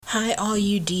Hi, all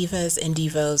you divas and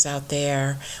divos out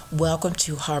there. Welcome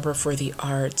to Harbor for the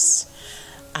Arts.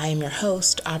 I am your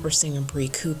host, opera singer Bree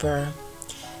Cooper.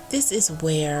 This is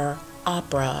where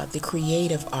opera, the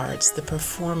creative arts, the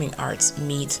performing arts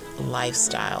meet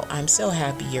lifestyle. I'm so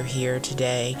happy you're here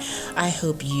today. I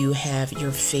hope you have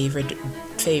your favorite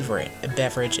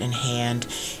beverage in hand,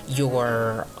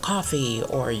 your coffee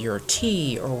or your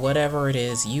tea or whatever it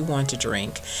is you want to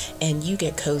drink, and you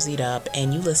get cozied up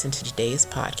and you listen to today's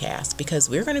podcast because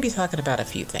we're going to be talking about a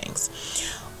few things.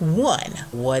 One,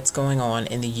 what's going on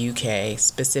in the UK,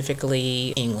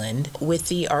 specifically England, with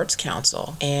the Arts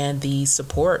Council and the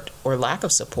support or lack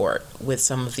of support with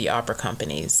some of the opera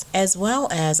companies, as well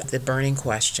as the burning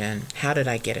question, how did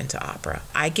I get into opera?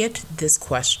 I get this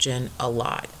question a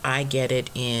lot. I get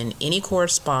it in any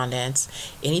correspondence,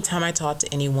 anytime I talk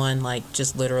to anyone, like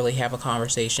just literally have a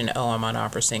conversation, oh, I'm an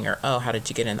opera singer, oh, how did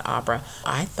you get into opera?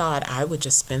 I thought I would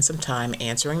just spend some time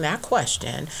answering that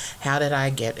question, how did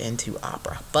I get into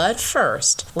opera? But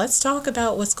first, let's talk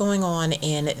about what's going on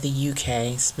in the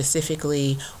UK,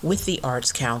 specifically with the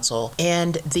Arts Council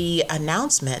and the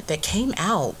announcement that came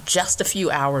out just a few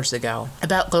hours ago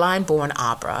about Glyndebourne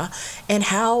Opera and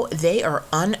how they are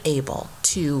unable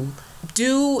to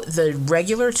do the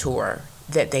regular tour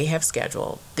that they have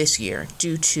scheduled this year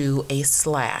due to a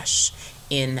slash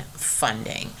in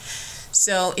funding.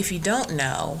 So if you don't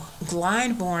know,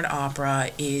 Glyndebourne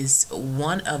Opera is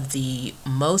one of the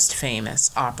most famous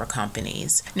opera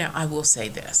companies. Now, I will say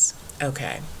this,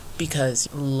 okay,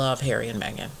 because love Harry and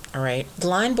Meghan, all right?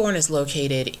 Glyndebourne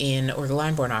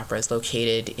Opera is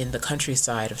located in the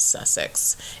countryside of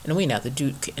Sussex. And we know the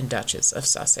Duke and Duchess of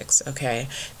Sussex, okay?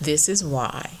 This is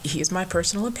why, here's my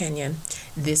personal opinion,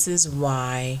 this is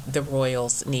why the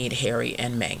royals need Harry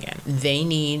and Meghan. They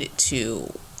need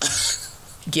to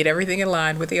get everything in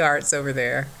line with the arts over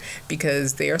there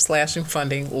because they are slashing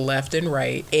funding left and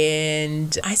right.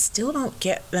 And I still don't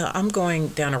get, now I'm going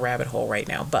down a rabbit hole right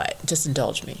now, but just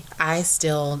indulge me. I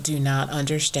still do not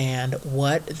understand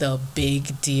what the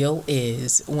big deal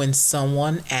is when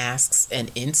someone asks an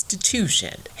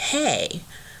institution, hey,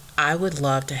 I would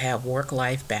love to have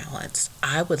work-life balance.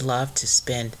 I would love to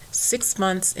spend 6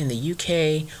 months in the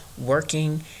UK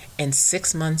working and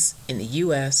 6 months in the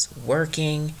US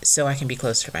working so I can be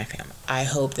closer to my family. I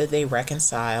hope that they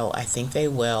reconcile. I think they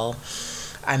will.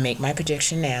 I make my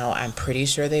prediction now. I'm pretty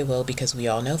sure they will because we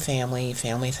all know family.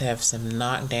 Families have some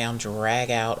knockdown,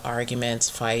 drag-out arguments,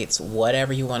 fights,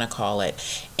 whatever you want to call it.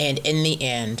 And in the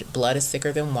end, blood is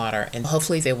thicker than water, and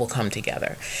hopefully they will come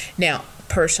together. Now,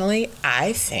 personally,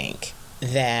 I think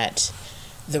that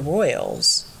the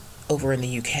royals over in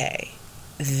the UK,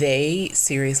 they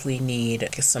seriously need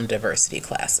some diversity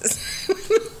classes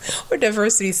or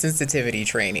diversity sensitivity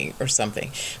training or something.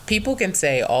 People can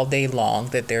say all day long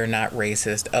that they're not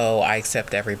racist. Oh, I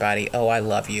accept everybody. Oh, I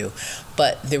love you.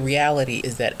 But the reality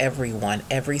is that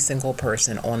every single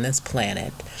person on this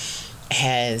planet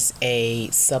has a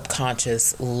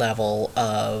subconscious level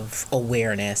of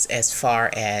awareness as far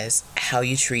as how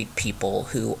you treat people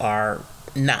who are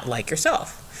not like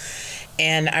yourself.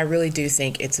 And I really do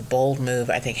think it's a bold move.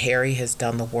 I think Harry has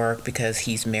done the work because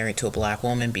he's married to a black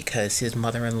woman, because his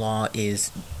mother-in-law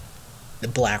is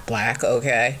black,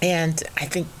 okay? And I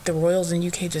think the royals in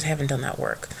UK just haven't done that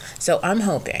work. So I'm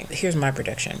hoping, here's my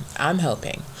prediction, I'm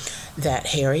hoping that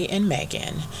Harry and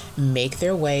Meghan make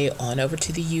their way on over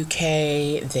to the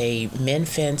UK, they mend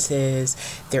fences,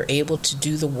 they're able to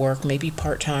do the work, maybe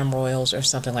part-time royals or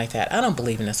something like that. I don't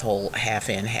believe in this whole half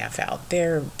in, half out.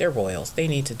 They're royals. They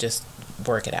need to just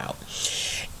work it out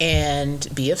and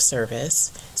be of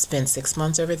service, spend 6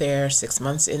 months over there, 6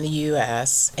 months in the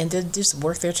US, and then just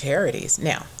work their charities.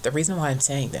 Now, the reason why I'm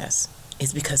saying this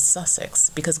is because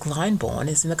Glyndebourne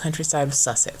is in the countryside of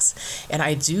Sussex. And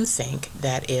I do think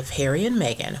that if Harry and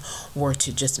Meghan were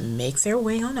to just make their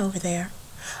way on over there,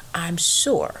 I'm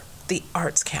sure the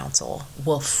Arts Council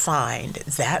will find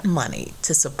that money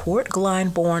to support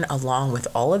Glyndebourne along with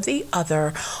all of the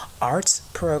other arts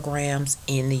programs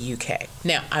in the UK.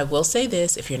 Now, I will say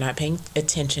this, if you're not paying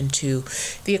attention to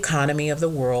the economy of the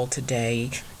world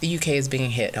today, the UK is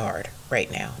being hit hard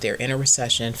right now. They're in a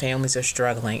recession, families are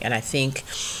struggling, and I think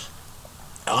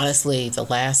honestly, the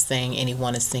last thing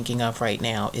anyone is thinking of right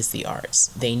now is the arts.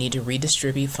 They need to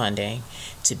redistribute funding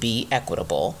to be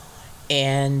equitable,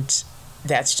 and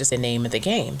that's just the name of the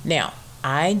game. Now,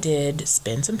 I did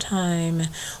spend some time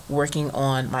working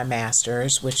on my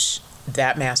master's, which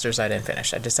That master's I didn't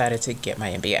finish. I decided to get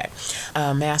my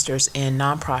MBA. Master's in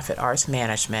nonprofit arts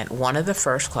management. One of the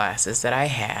first classes that I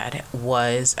had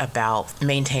was about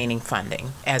maintaining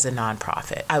funding as a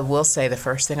nonprofit. I will say the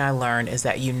first thing I learned is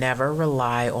that you never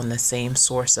rely on the same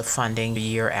source of funding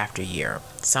year after year.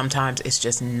 Sometimes it's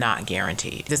just not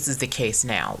guaranteed. This is the case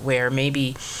now, where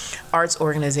maybe arts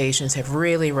organizations have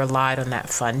really relied on that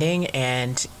funding,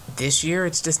 and this year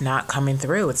it's just not coming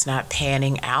through. It's not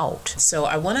panning out. So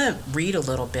I want to read a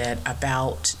little bit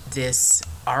about this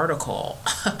article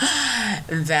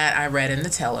that I read in the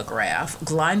Telegraph.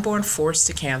 Glyndebourne forced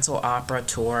to cancel opera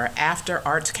tour after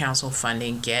Arts Council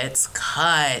funding gets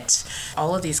cut.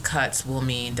 All of these cuts will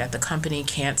mean that the company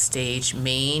can't stage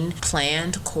main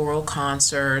planned choral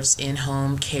concerts,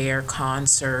 in-home care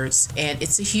concerts, and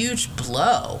it's a huge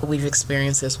blow. We've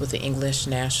experienced this with the English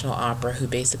National Opera, who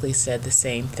basically said the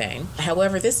same thing.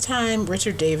 However, this time,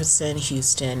 Richard Davidson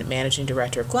Houston, managing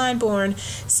director of Glyndebourne,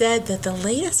 said that the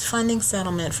latest funding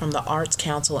settlement from the Arts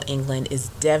Council England is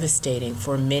devastating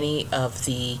for many of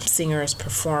the singers,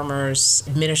 performers,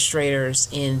 administrators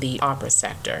in the opera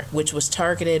sector, which was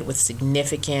targeted with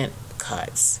significant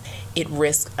cuts. It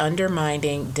risks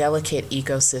undermining delicate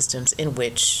ecosystems in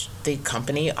which the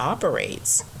company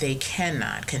operates. They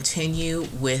cannot continue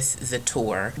with the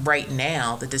tour. Right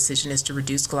now, the decision is to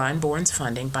reduce Glyndebourne's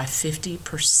funding by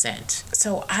 50%.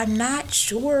 So I'm not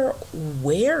sure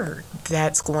where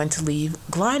that's going to leave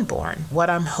Glyndebourne. What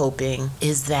I'm hoping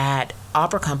is that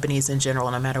opera companies in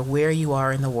general, no matter where you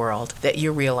are in the world, that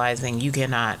you're realizing you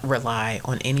cannot rely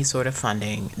on any sort of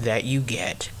funding that you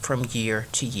get from year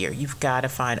to year. You've got to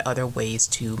find other ways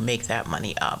to make that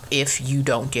money up if you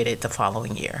don't get it the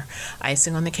following year.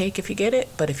 Icing on the cake if you get it,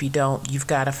 but if you don't, you've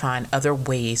got to find other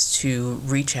ways to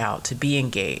reach out, to be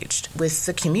engaged with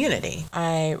the community.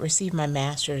 I received my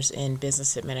master's in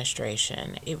business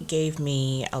administration. It gave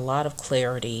me a lot of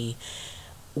clarity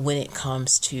when it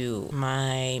comes to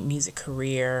my music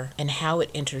career and how it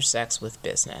intersects with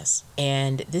business.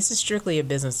 And this is strictly a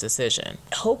business decision.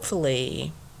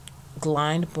 Hopefully,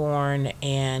 Glyndebourne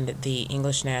and the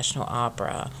English National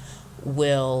Opera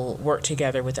will work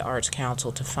together with the Arts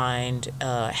Council to find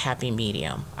a happy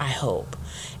medium, I hope.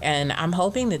 And I'm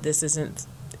hoping that this isn't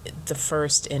the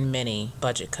first in many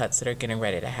budget cuts that are getting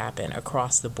ready to happen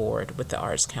across the board with the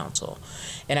Arts Council.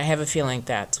 And I have a feeling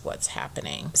that's what's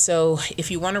happening. So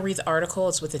if you want to read the article,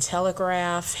 it's with the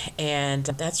Telegraph, and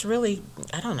that's really,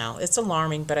 I don't know, it's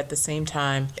alarming, but at the same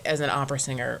time, as an opera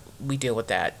singer, we deal with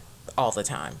that all the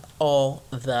time. All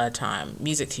the time.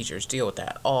 Music teachers deal with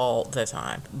that all the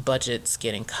time. Budgets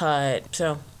getting cut.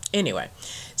 So anyway,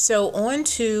 so on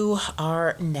to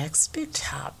our next big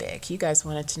topic. You guys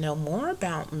wanted to know more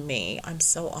about me. I'm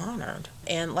so honored.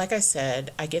 And like I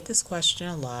said, I get this question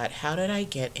a lot. How did I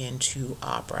get into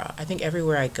opera? I think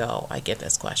everywhere I go, I get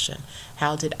this question.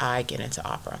 How did I get into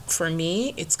opera? For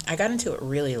me, I got into it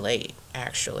really late,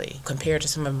 actually, compared to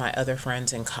some of my other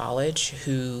friends in college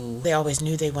who they always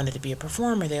knew they wanted to be a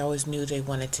performer. They always knew they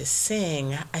wanted to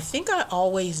sing. I think I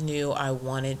always knew I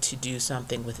wanted to do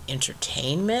something with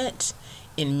entertainment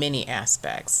in many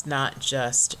aspects, not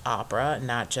just opera,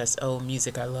 not just, oh,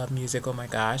 music, I love music, oh my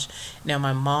gosh. Now,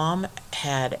 my mom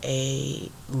had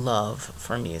a love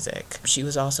for music. She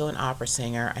was also an opera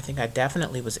singer. I think I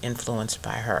definitely was influenced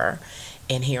by her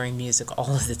in hearing music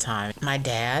all of the time. My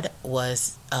dad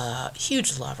was a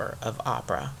huge lover of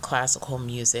opera, classical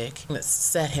music. It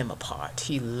set him apart.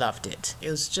 He loved it. It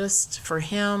was just, for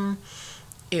him,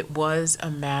 it was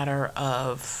a matter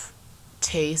of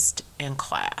taste and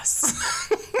class.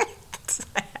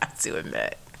 I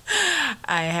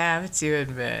have to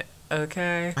admit,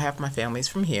 okay? Half my family's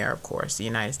from here, of course, the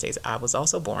United States. I was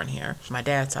also born here. My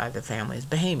dad's side of the family is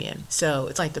Bahamian. So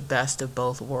it's like the best of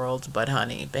both worlds, but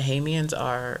honey, Bahamians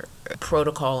are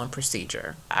protocol and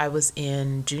procedure. I was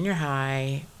in junior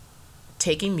high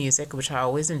taking music, which I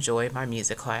always enjoyed my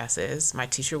music classes. My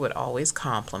teacher would always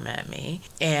compliment me,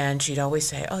 and she'd always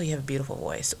say, oh, you have a beautiful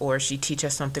voice, or she'd teach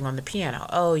us something on the piano.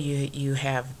 Oh, you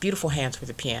have beautiful hands for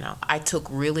the piano. I took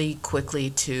really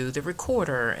quickly to the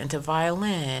recorder and to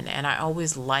violin, and I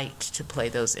always liked to play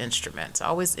those instruments. I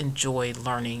always enjoyed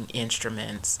learning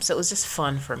instruments, so it was just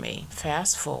fun for me.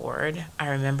 Fast forward, I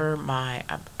remember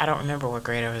I don't remember what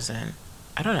grade I was in.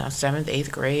 I don't know, 7th,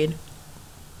 8th grade.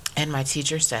 And my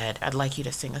teacher said, I'd like you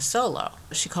to sing a solo.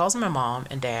 She calls my mom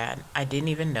and dad. I didn't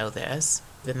even know this.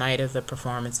 The night of the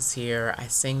performance is here. I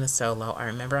sing the solo. I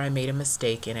remember I made a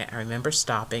mistake in it. I remember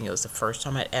stopping. It was the first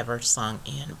time I'd ever sung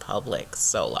in public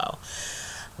solo.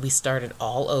 We started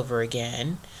all over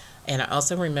again. And I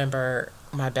also remember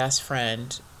my best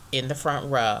friend in the front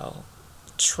row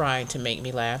trying to make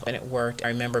me laugh, and it worked. I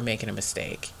remember making a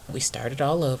mistake. We started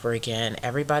all over again.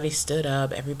 Everybody stood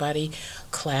up, everybody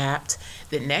clapped.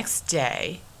 The next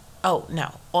day, oh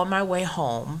no, on my way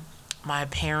home, my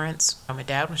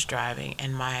dad was driving,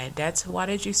 and my dad said, "Why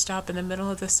did you stop in the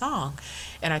middle of the song?"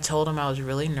 And I told him I was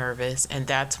really nervous, and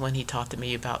that's when he talked to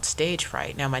me about stage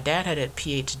fright. Now, my dad had a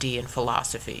PhD in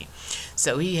philosophy,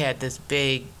 so he had this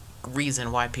big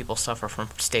reason why people suffer from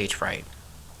stage fright.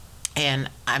 And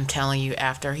I'm telling you,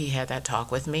 after he had that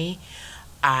talk with me,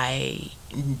 I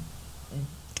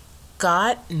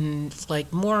got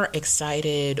like more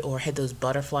excited or had those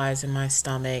butterflies in my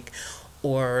stomach,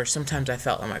 or sometimes I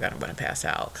felt, oh my God, I'm going to pass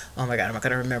out. Oh my God, I'm not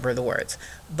going to remember the words.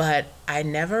 But I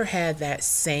never had that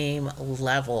same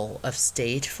level of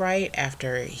stage fright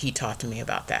after he talked to me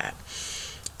about that.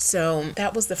 So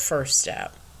that was the first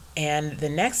step. And the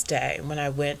next day, when I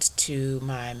went to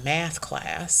my math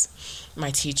class, my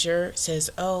teacher says,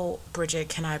 "Oh, Bridget,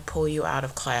 can I pull you out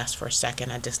of class for a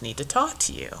second? I just need to talk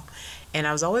to you." And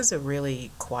I was always a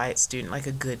really quiet student, like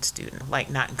a good student, like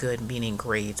not good meaning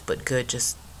grades, but good,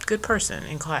 just good person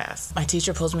in class. My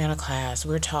teacher pulls me out of class.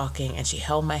 We're talking, and she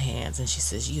held my hands, and she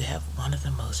says, "You have one of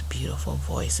the most beautiful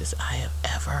voices I have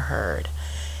ever heard."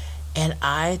 And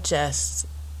I just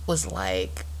was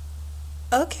like,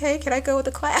 okay, can I go with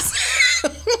the class?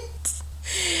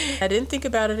 I didn't think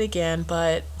about it again,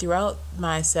 but throughout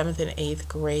my 7th and 8th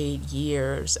grade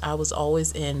years, I was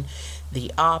always in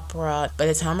the opera. By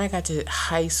the time I got to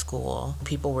high school,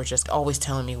 people were just always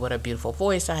telling me what a beautiful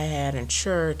voice I had in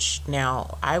church.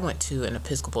 Now, I went to an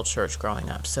Episcopal church growing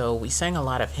up, so we sang a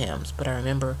lot of hymns, but I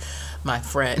remember my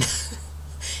friend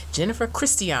Jennifer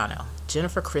Cristiano,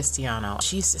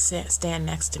 she used to stand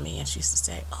next to me, and she used to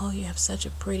say, "Oh, you have such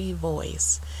a pretty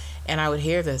voice." And I would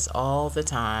hear this all the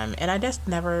time, and I just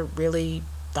never really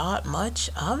thought much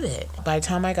of it. By the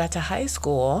time I got to high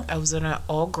school, I was in an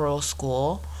all-girls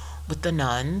school with the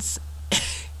nuns,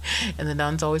 and the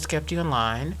nuns always kept you in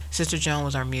line. Sister Joan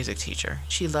was our music teacher.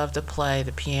 She loved to play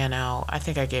the piano. I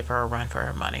think I gave her a run for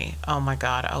her money. Oh my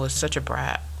God, I was such a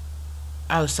brat.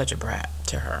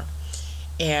 To her.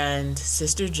 And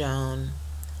Sister Joan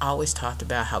always talked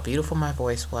about how beautiful my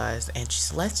voice was, and she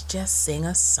said, "Let's just sing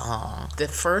a song." The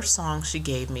first song she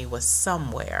gave me was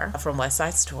Somewhere from West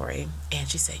Side Story, and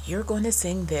she said, "You're going to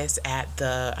sing this at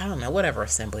the, I don't know, whatever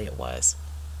assembly it was."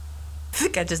 I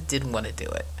think I just didn't want to do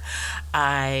it.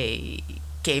 I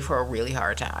gave her a really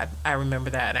hard time. I remember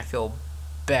that, and I feel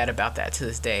bad about that to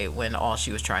this day, when all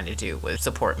she was trying to do was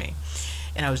support me.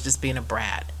 And I was just being a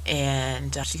brat.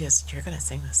 And she goes, "You're going to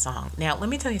sing this song." Now, let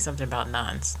me tell you something about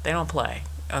nuns. They don't play,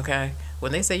 okay?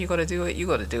 When they say you're going to do it, you're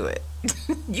going to do it.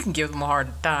 You can give them a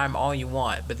hard time all you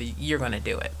want, but you're going to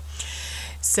do it.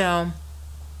 So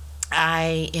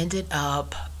I ended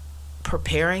up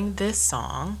preparing this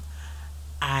song.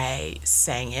 I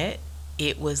sang it.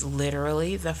 It was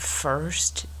literally the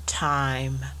first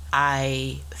time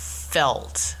I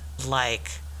felt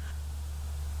like,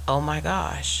 oh my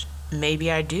gosh,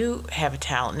 maybe I do have a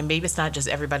talent, and maybe it's not just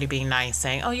everybody being nice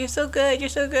saying, "Oh, you're so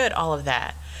good, all of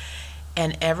that."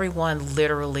 And everyone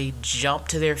literally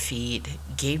jumped to their feet,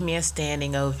 gave me a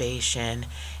standing ovation,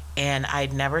 and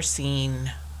I'd never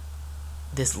seen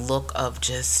this look of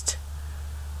just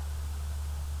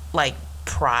like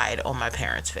pride on my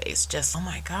parents' face. Just, oh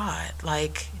my God,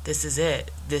 like, this is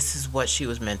it. This is what she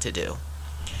was meant to do.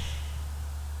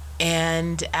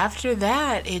 And after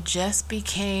that, it just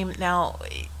became, now,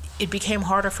 it became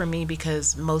harder for me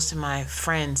because most of my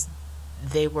friends,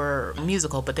 they were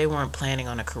musical, but they weren't planning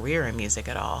on a career in music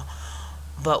at all.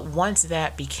 But once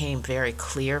that became very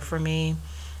clear for me,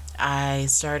 I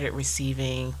started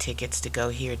receiving tickets to go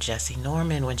hear Jessie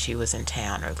Norman when she was in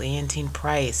town, or Leontine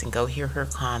Price, and go hear her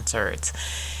concerts.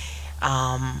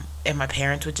 And my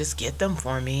parents would just get them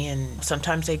for me, and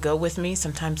sometimes they'd go with me,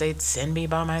 sometimes they'd send me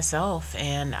by myself,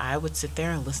 and I would sit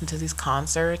there and listen to these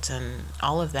concerts and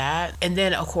all of that. And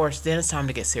then, of course, then it's time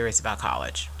to get serious about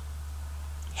college.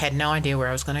 Had no idea where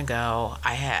I was going to go.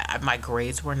 My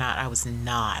grades were not, I was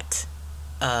not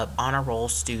a honor roll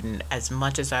student as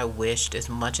much as I wished, as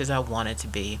much as I wanted to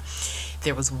be.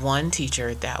 There was one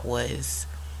teacher that was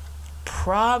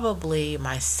probably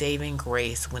my saving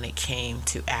grace when it came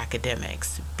to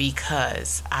academics,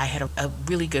 because I had a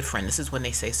really good friend. This is when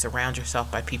they say surround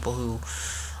yourself by people who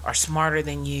are smarter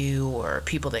than you, or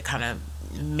people that kind of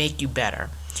make you better.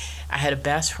 I had a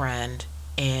best friend,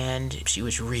 and she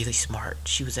was really smart.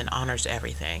 She was in honors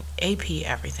everything, AP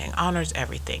everything, honors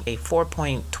everything, a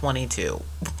 4.22.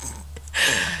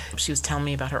 She was telling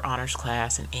me about her honors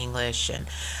class in English, and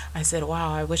I said,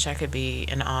 wow, I wish I could be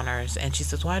in honors. And she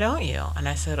says, why don't you? And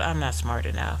I said, I'm not smart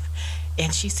enough.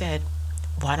 And she said,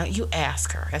 why don't you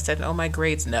ask her? I said, no, my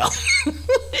grades know.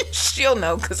 She'll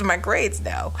know because my grades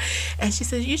know. And she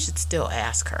said, you should still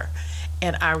ask her.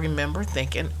 And I remember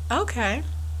thinking, okay.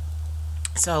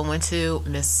 So I went to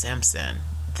Miss Simpson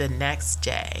the next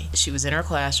day. She was in her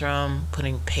classroom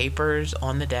putting papers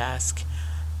on the desk.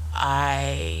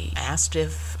 I asked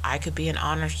if I could be in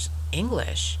honors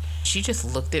English. She just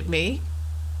looked at me,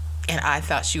 and I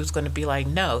thought she was going to be like,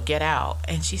 no, get out.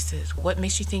 And she says, what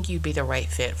makes you think you'd be the right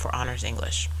fit for honors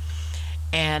English?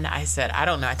 And I said, I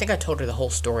don't know. I think I told her the whole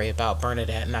story about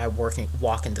Bernadette and I walking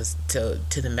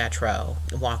to the metro,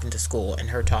 walking to school, and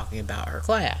her talking about her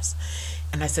class.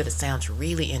 And I said, it sounds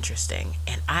really interesting,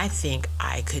 and I think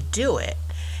I could do it.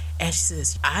 And she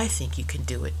says, I think you can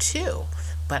do it too.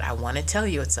 But I want to tell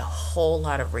you, it's a whole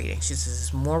lot of reading. She says,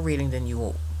 it's more reading than you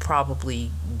will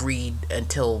probably read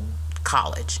until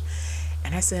college.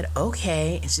 And I said,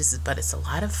 okay. And she says, but it's a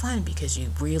lot of fun because you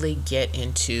really get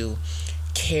into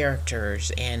characters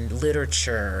and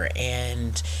literature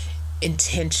and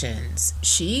intentions.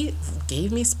 She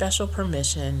gave me special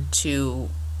permission to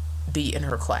be in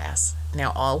her class.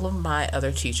 Now, all of my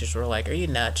other teachers were like, are you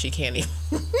nuts? She can't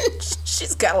even.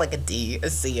 She's got like a D, a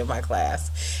C in my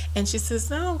class. And she says,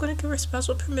 no, I'm going to give her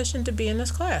special permission to be in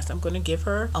this class. I'm going to give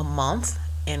her a month,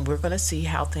 and we're going to see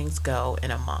how things go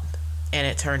in a month. And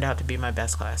it turned out to be my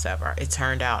best class ever. It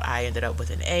turned out I ended up with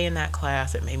an A in that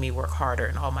class. It made me work harder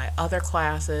in all my other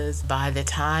classes. By the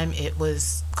time it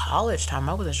was college time,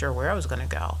 I wasn't sure where I was going to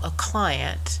go. A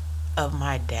client of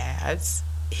my dad's,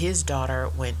 his daughter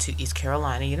went to East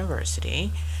Carolina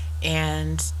University,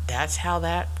 and that's how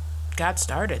that got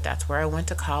started. That's where I went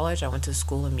to college. I went to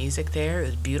School of Music there. It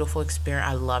was a beautiful experience.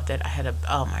 I loved it.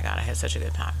 Oh my God, I had such a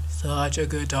good time. Such a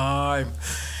good time.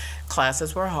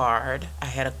 Classes were hard. I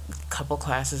had a couple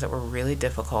classes that were really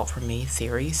difficult for me,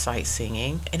 theory, sight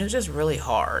singing, and it was just really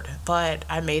hard. But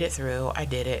I made it through. I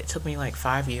did it. It took me like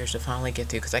 5 years to finally get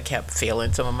through because I kept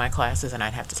failing some of my classes and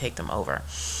I'd have to take them over.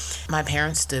 My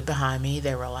parents stood behind me.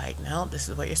 They were like, no, this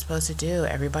is what you're supposed to do.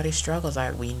 Everybody struggles.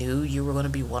 We knew you were going to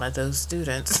be one of those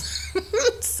students.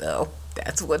 So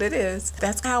that's what it is.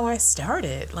 That's how I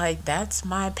started. Like, that's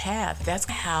my path. That's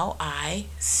how I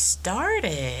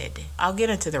started. I'll get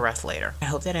into the rest later. I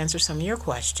hope that answers some of your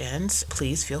questions.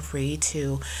 Please feel free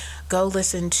to go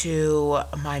listen to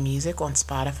my music on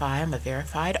Spotify. I'm a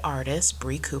verified artist,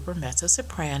 Bree Cooper, mezzo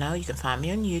soprano. You can find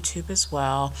me on YouTube as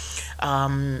well.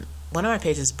 One of my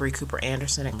pages is Bree Cooper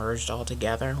Anderson. It merged all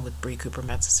together with Bree Cooper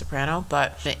Mezzo Soprano,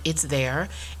 but it's there.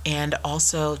 And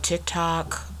also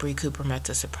TikTok, Bree Cooper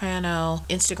Mezzo Soprano.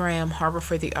 Instagram, Harbor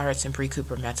for the Arts and Bree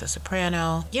Cooper Mezzo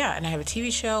Soprano. Yeah, and I have a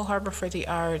TV show, Harbor for the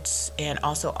Arts, and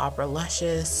also Opera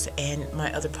Luscious. And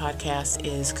my other podcast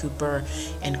is Cooper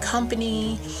and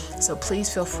Company. So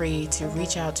please feel free to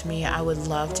reach out to me. I would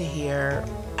love to hear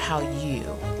how you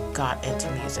got into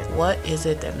music. What is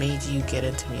it that made you get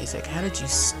into music? How did you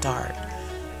start?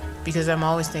 Because I'm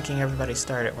always thinking everybody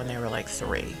started when they were like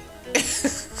 3.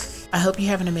 I hope you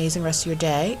have an amazing rest of your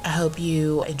day. I hope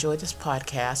you enjoyed this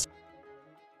podcast.